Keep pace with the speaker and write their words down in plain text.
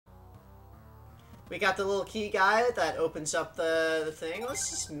We got the little key guy that opens up the thing.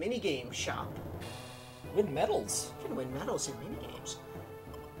 What's this minigame shop? Win medals. You can win medals in minigames.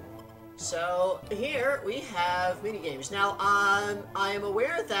 So here we have minigames. Now, I am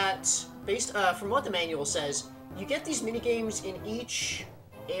aware that based from what the manual says, you get these minigames in each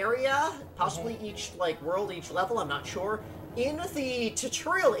area, possibly each like world, each level. I'm not sure. In the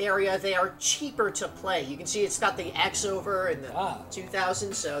tutorial area, they are cheaper to play. You can see it's got the X over in the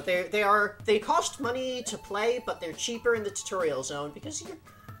 2000, so they cost money to play, but they're cheaper in the tutorial zone because you're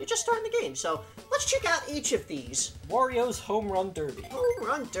just starting the game. So let's check out each of these. Wario's Home Run Derby. Home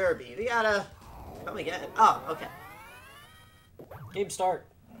Run Derby. We gotta probably get it. Oh, okay. Game start.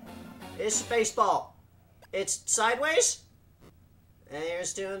 It's baseball. It's sideways. And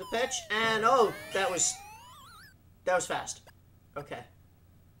here's doing the pitch, and oh, that was fast. Okay.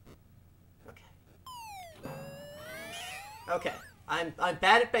 Okay. Okay. I'm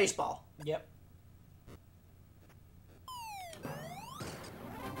bad at baseball. Yep.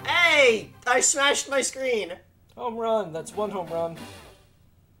 Hey! I smashed my screen. Home run. That's one home run.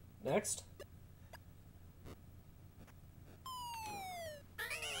 Next.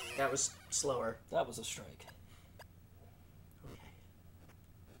 That was slower. That was a strike. Okay.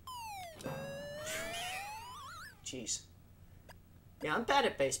 Jeez. Yeah, I'm bad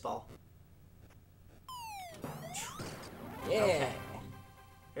at baseball. Yeah. Okay.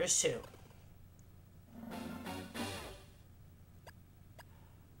 Here's two.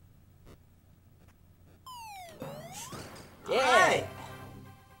 Yeah.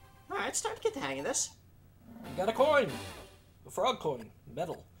 Alright, start to get the hang of this. You got a coin. A frog coin.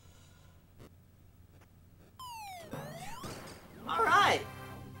 Medal. Alright.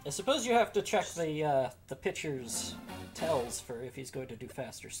 I suppose you have to check the pitcher's tells for if he's going to do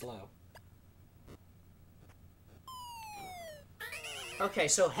fast or slow. Okay,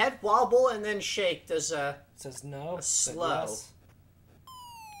 so head wobble and then shake does It says no. a slow. Yes.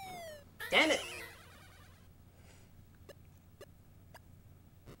 Damn it!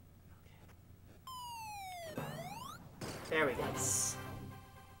 There we go.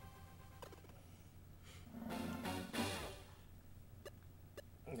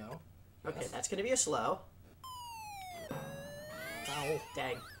 No. Okay, Yes. that's gonna be a slow. Foul.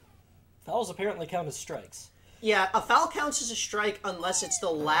 Dang. Fouls apparently count as strikes. Yeah, a foul counts as a strike unless it's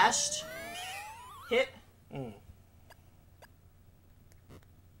the last hit. Mm.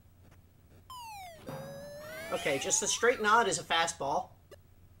 Okay, just a straight nod is a fastball.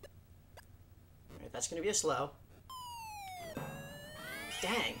 Alright, that's gonna be a slow.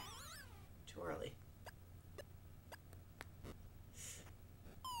 Dang. Too early.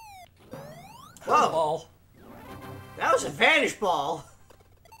 Whoa! Ball. That was a vanish ball!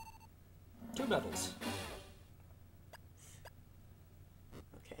 2 medals.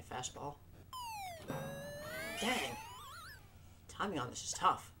 Okay, fastball. Dang. Timing on this is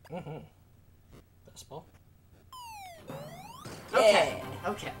tough. Mm-hmm. Fastball. Okay,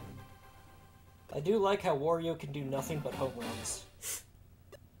 okay. I do like how Wario can do nothing but home runs.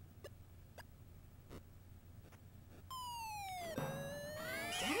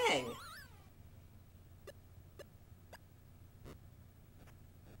 Dang.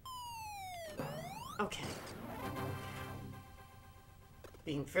 Okay.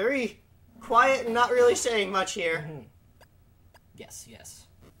 Being very quiet and not really saying much here. Mm-hmm. Yes, yes.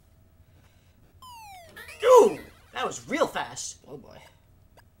 Ooh! That was real fast. Oh boy.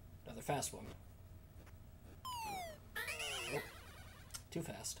 Another fast one. Nope. Too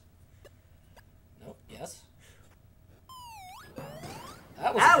fast. Nope, yes.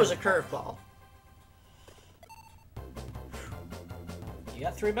 That was a curveball. You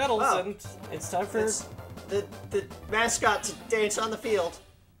got 3 medals, Wow. and it's time for... It's the mascot to dance on the field.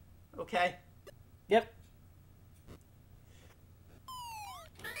 Okay. Yep.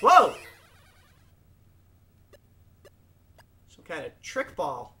 Whoa! Some kind of trick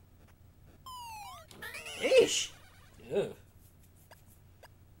ball. Eesh! Ew.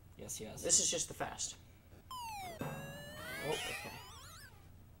 Yes, yes. This is just the fast. Oh, Okay.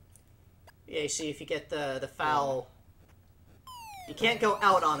 Yeah, you see, if you get the foul... You can't go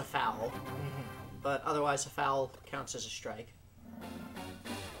out on a foul. But otherwise, a foul counts as a strike.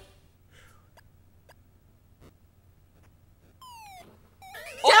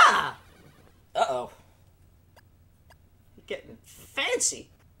 Yeah! Uh-oh. You're getting fancy.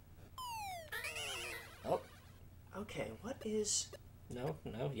 Oh. Okay, what is... No,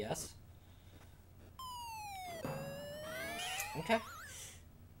 no, yes. Okay.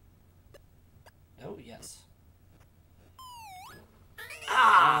 Oh, yes.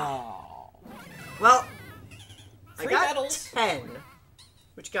 Ah! Oh. Well, I 3 got medals. 10.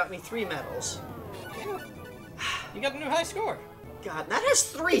 which got me 3 medals. You got a new high score. God, that has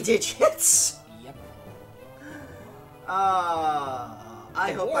 3 digits! Yep.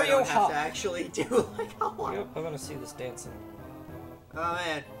 I hope I don't have to actually do like a lot. Yep, I want to see this dancing. Oh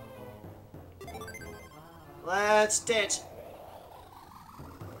man. Let's dance.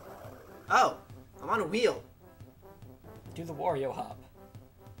 Oh, I'm on a wheel. Do the Wario Hop.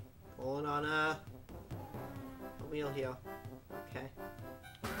 Pulling on a wheel here. Okay.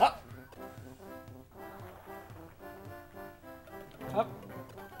 Up. Up.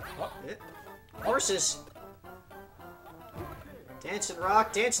 Up. Yeah. Horses. Dancing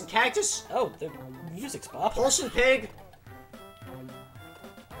rock, dancing cactus. Oh, the music's popping. Pulsing pig.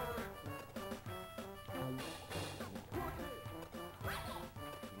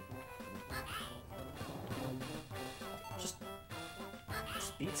 Just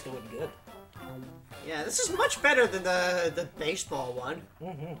speed's going good. Yeah, this is much better than the baseball one.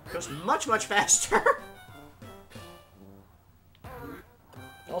 Mm-hmm. Goes much faster.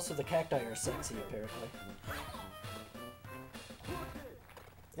 Also, the cacti are sexy, apparently.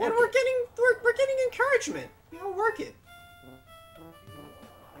 And we're getting encouragement. You know, work it.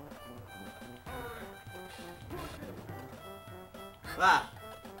 Ah,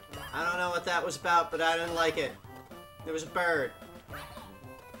 I don't know what that was about, but I didn't like it. There was a bird.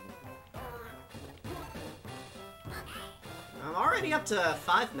 I'm already up to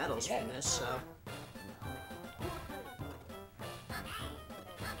 5 medals from this, so.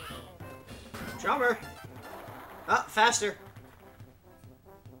 Drummer! Oh, faster!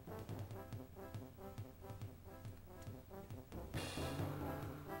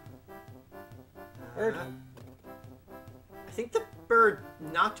 Bird. I think the bird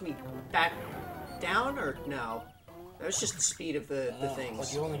knocked me back down, or no? That was just the speed of the things.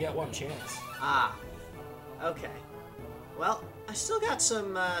 But you only get one chance. Ah. Okay. Well, I still got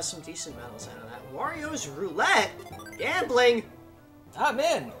some decent medals out of that. Wario's Roulette! Gambling! I'm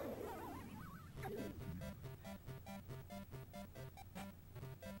in!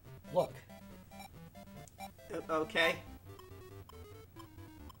 Look. Okay.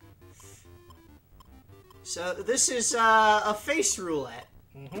 So, this is, a face roulette.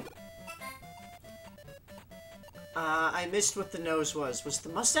 Mm-hmm. I missed what the nose was. Was the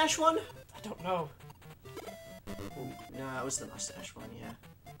mustache one? I don't know. No, it was the mustache one, yeah.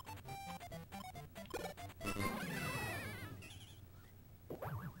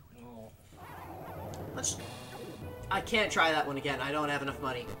 Oh. I can't try that one again. I don't have enough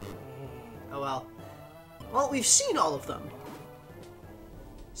money. Oh well. Well, we've seen all of them.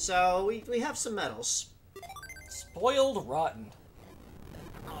 So, we have some medals. Spoiled rotten.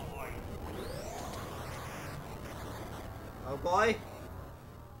 Oh boy.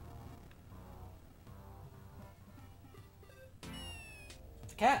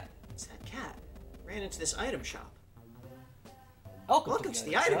 The cat. It's that cat. Ran into this item shop. Welcome to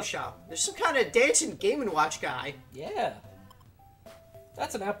the item shop. There's some kind of dancing Game & Watch guy. Yeah.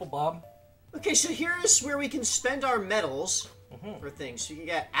 That's an apple bomb. Okay, so here's where we can spend our medals for things. So you can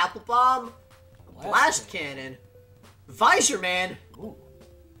get Apple Bomb, a Blast Cannon, Visor Man, Ooh.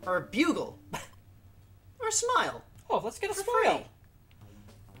 or a Bugle, or a Smile. Oh, let's get a For smile.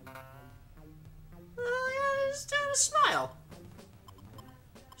 free. Yeah, just a Smile.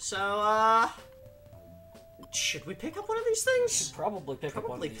 So, should we pick up one of these things? Should probably pick up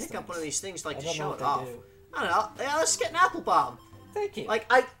one of these things. Pick up one of these things, like, I to don't know show what it they off. do. I don't know. Yeah, let's get an Apple Bomb. Thank you. Like,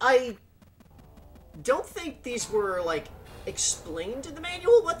 I don't think these were, like, explained in the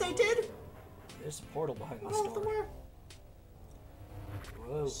manual what they did. There's a portal behind the All of them store. were.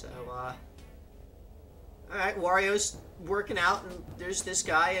 Whoa. So, alright, Wario's working out, and there's this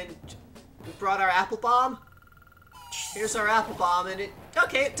guy, and we brought our Apple Bomb. Here's our Apple Bomb, and it...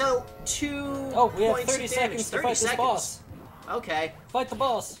 Okay, it dealt 2 Oh, we have points 30 of damage. seconds to 30 fight this seconds. boss. Okay. Fight the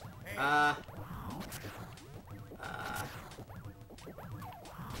boss.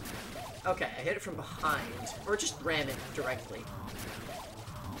 Okay, I hit it from behind. Or just ram it directly.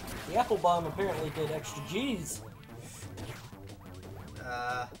 The apple bomb apparently did extra G's.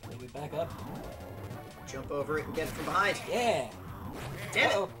 Maybe back up. Jump over it and get it from behind. Yeah. Damn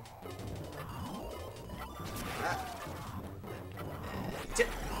it! Uh-oh.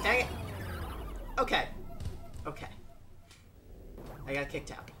 Dang it. Okay. Okay. I got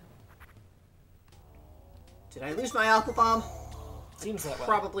kicked out. Did I lose my Apple Bomb? Seems that way.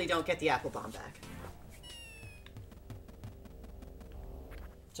 Probably don't get the Apple Bomb back.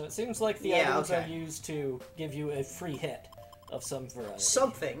 So it seems like the items are used to give you a free hit of some variety.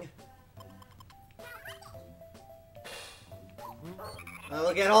 Something.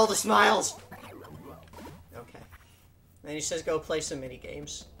 I'll get all the smiles. Okay. And he says go play some mini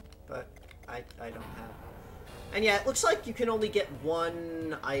games, but I don't have. And yeah, it looks like you can only get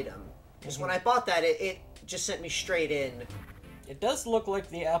one item. Because when I bought that, it just sent me straight in. It does look like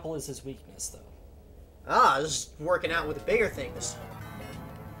the apple is his weakness, though. Ah, this is working out with the bigger things.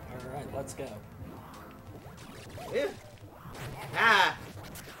 Alright, let's go. Yeah. Ah!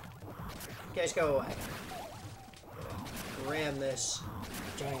 You guys go away. Ram this.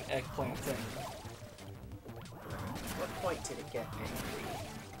 Giant eggplant thing. What point did it get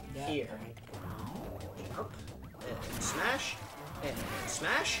me? Here. Jump. And smash. And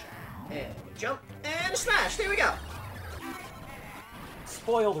smash. And jump. And smash! There we go!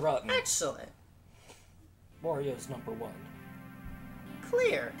 Spoiled rotten. Excellent. Mario's #1.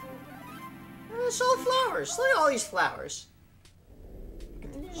 Clear. It's all flowers. Look at all these flowers.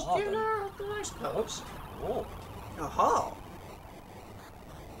 Just doing a nice pose. Oh. Oh.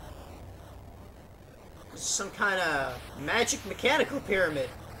 Some kind of magic mechanical pyramid.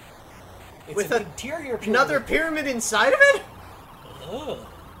 It's with an interior pyramid. Another pyramid inside of it? Ugh.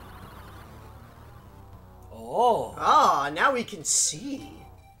 Oh. Ah, now we can see.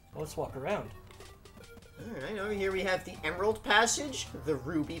 Let's walk around. Alright, over here we have the Emerald Passage, the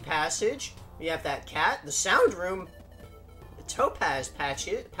Ruby Passage, we have that cat, the Sound Room, the Topaz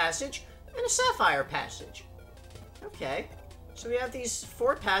Passage, and a Sapphire Passage. Okay, so we have these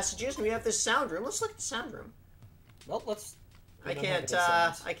 4 passages, and we have this Sound Room. Let's look at the Sound Room. Well, let's... I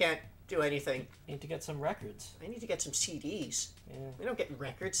can't do anything. Need to get some records. I need to get some CDs. Yeah. We don't get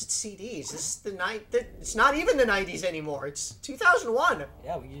records, it's CDs. This is the it's not even the 90s anymore, it's 2001.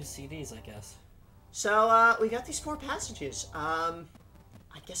 Yeah, we use CDs, I guess. So, we got these 4 passages.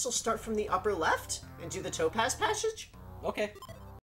 I guess I'll start from the upper left and do the Topaz Passage. Okay.